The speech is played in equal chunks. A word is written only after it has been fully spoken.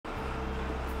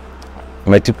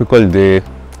My typical day,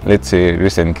 let's say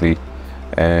recently,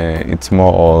 it's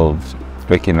more of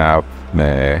waking up,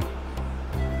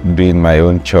 doing my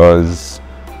own chores,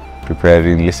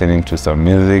 preparing, listening to some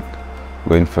music,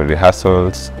 going for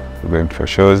rehearsals, going for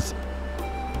shows,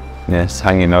 yes,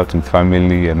 hanging out with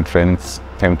family and friends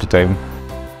time to time.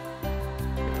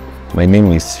 My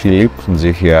name is Philip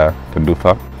Njihia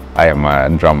Tudufa. I am a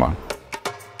drummer.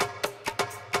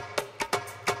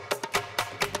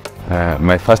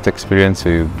 My first experience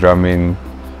with drumming,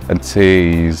 I'd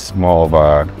say, is more of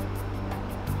a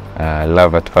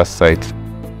love at first sight.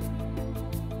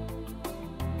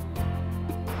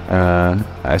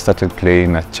 I started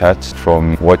playing at church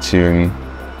from watching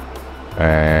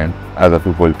other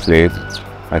people play.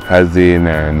 My cousin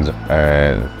and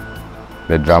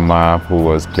the drummer who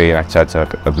was playing at church at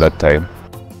that time.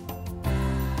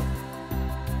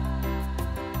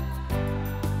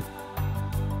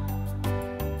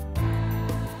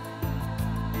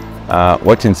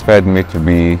 What inspired me to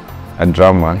be a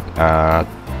drummer,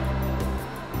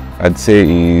 I'd say,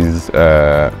 is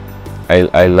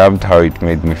I loved how it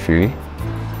made me feel,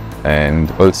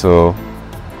 and also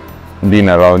being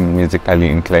around musically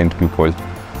inclined people.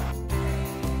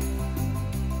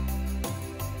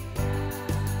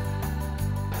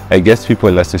 I guess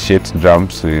people associate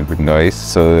drums with noise,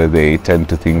 so they tend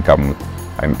to think I'm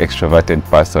an extroverted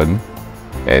person,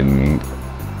 and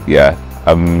yeah,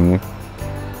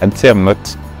 I'd say I'm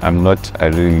not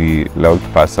a really loud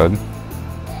person.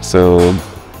 So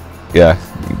yeah,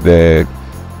 the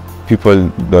people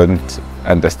don't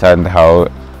understand how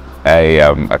I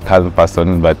am a calm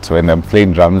person, but when I'm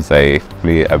playing drums, I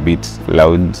play a bit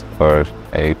loud or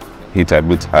I hit a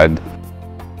bit hard.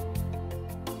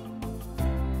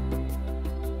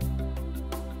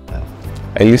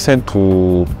 I listen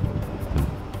to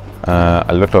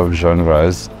a lot of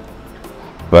genres,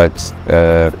 but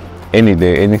any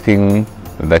day, anything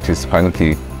that is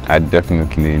funky, I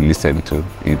definitely listen to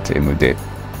it any day.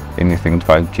 Anything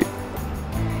funky.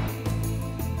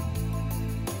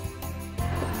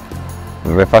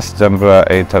 The first genre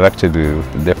I interacted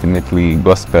with, definitely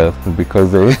gospel,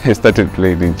 because I started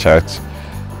playing in church.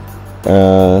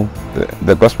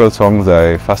 The gospel songs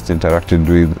I first interacted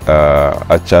with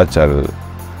at church are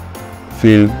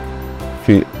feel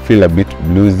a bit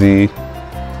bluesy,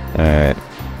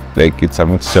 like it's a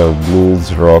mixture of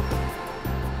blues, rock,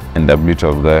 and a bit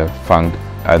of the funk,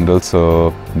 and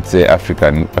also it's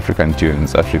African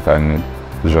tunes, African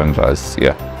genres,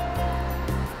 yeah.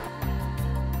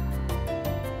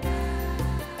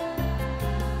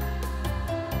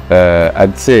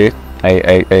 I'd say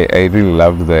I really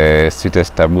love the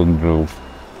Sweetest Taboo groove.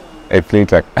 I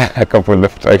played it a couple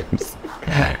of times.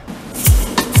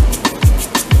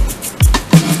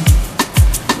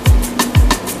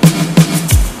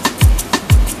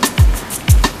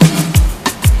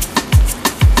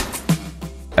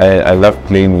 I love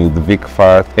playing with Vic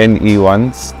Far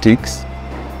NE1 sticks.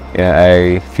 Yeah,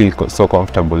 I feel so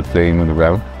comfortable playing with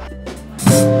them.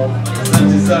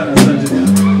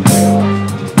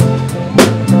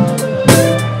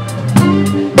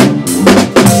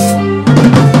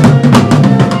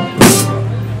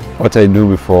 What I do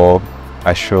before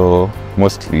a show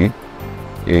mostly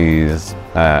is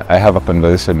I have a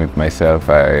conversation with myself.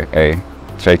 I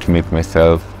try to make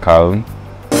myself calm.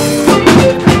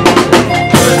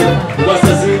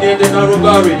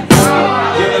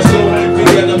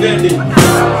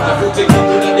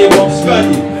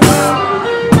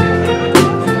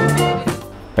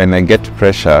 When I get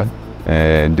pressure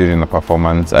during a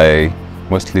performance, I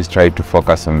mostly try to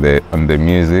focus on the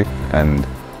music and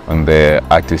on the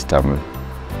artist I'm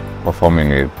performing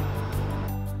with.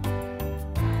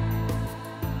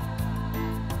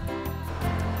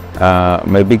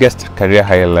 My biggest career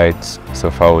highlights so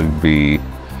far will be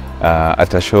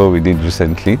at a show we did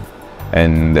recently,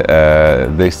 and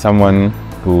there's someone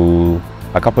who,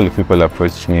 a couple of people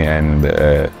approached me and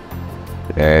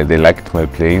they liked my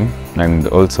playing, and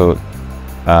also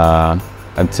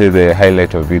I'd say the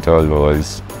highlight of it all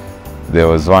was there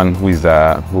was one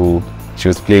who she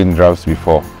was playing drums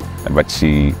before, but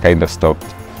she kind of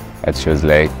stopped, and she was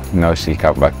like, now she'll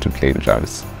come back to play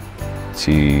drums.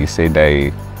 She said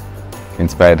I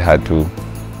inspired her to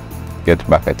get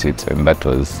back at it, and that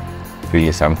was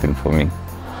really something for me.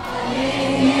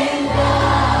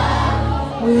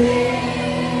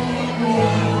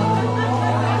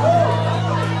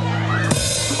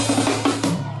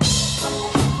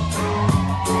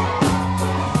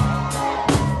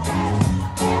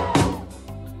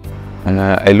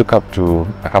 I look up to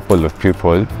a couple of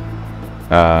people,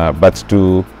 but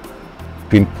to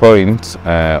pinpoint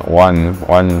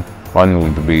one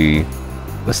would be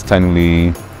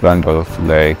Stanley Randolph,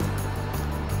 like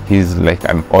he's like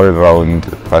an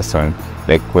all-round person.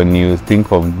 Like when you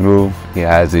think of groove, he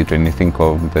has it. When you think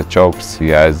of the chops, he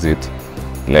has it.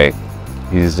 Like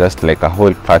he's just like a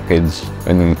whole package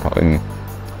when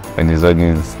he's on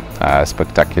his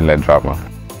spectacular drama.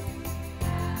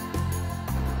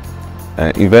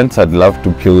 Events I'd love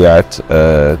to play at,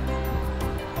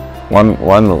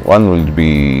 one will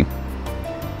be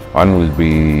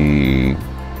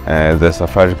the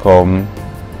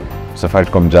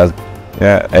Safaricom Jazz,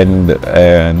 yeah, and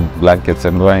Blankets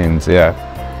and Wines, yeah.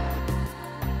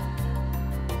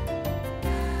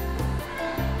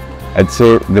 I'd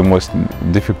say the most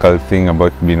difficult thing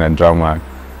about being a drummer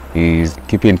is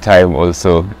keeping time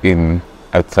also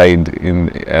outside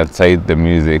the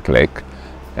music, like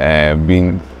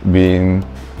going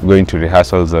to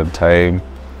rehearsals on time,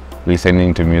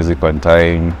 listening to music on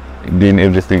time, doing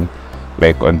everything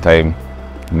like on time.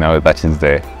 Now that is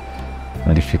the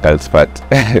difficult part.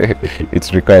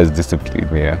 It requires discipline.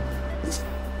 Yeah.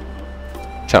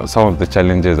 Some of the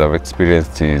challenges I've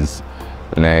experienced is,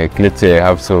 like, let's say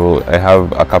I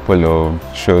have a couple of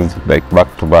shows like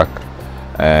back to back,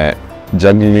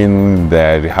 juggling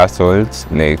the rehearsals.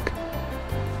 Like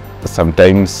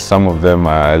sometimes some of them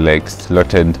are like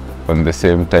slotted on the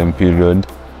same time period,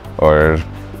 or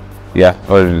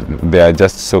they are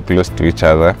just so close to each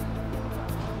other.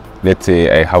 Let's say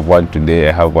I have one today,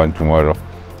 I have one tomorrow,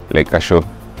 like a show.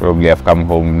 Probably I've come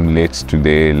home late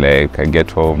today, like I get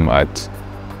home at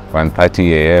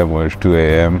 1:30 a.m. or 2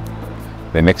 a.m.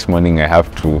 The next morning I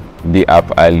have to be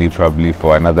up early probably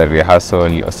for another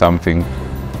rehearsal or something.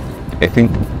 I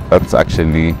think that's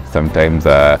actually sometimes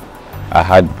a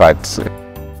hard part.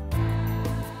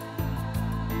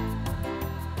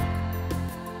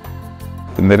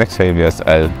 In the next 5 years,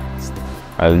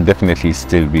 I'll definitely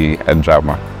still be a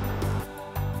drummer.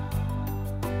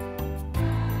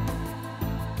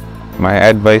 My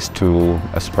advice to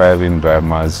aspiring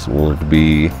drummers would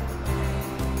be,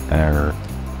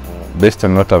 based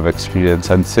on what I've experienced,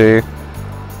 I'd say,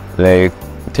 like,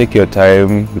 take your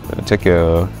time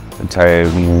to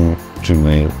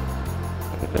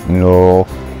know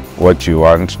what you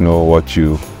want, know what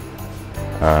you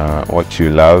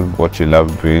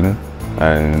love doing,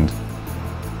 and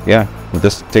yeah,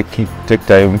 just take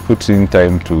time, put in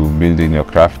time to build in your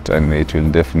craft, and it will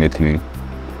definitely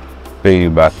pay you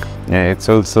back. Yeah, it's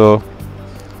also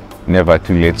never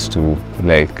too late to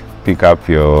like pick up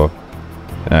your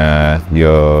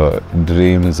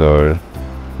dreams or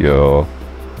your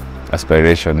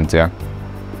aspirations. Yeah,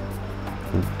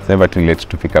 it's never too late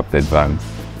to pick up the advance.